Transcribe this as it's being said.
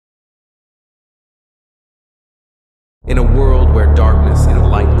In a world where darkness and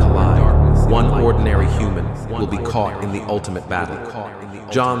light collide, one ordinary human will be caught in the ultimate battle.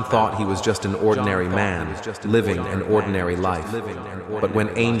 John thought he was just an ordinary man, living an ordinary life. But when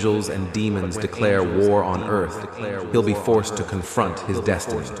angels and demons declare war on earth, he'll be forced to confront his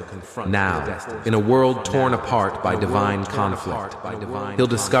destiny. Now, in a world torn apart by divine conflict, he'll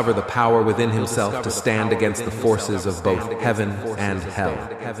discover the power within himself to stand against the forces of both heaven and hell.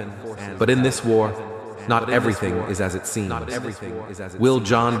 But in this war, not everything is as it seems. Will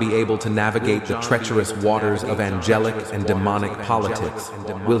John be able to navigate the treacherous waters of angelic and demonic politics?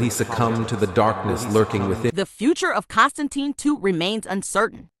 Will he succumb to the darkness lurking within? The future of Constantine 2 remains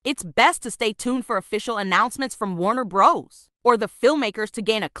uncertain. It's best to stay tuned for official announcements from Warner Bros. or the filmmakers to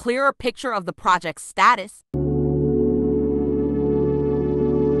gain a clearer picture of the project's status.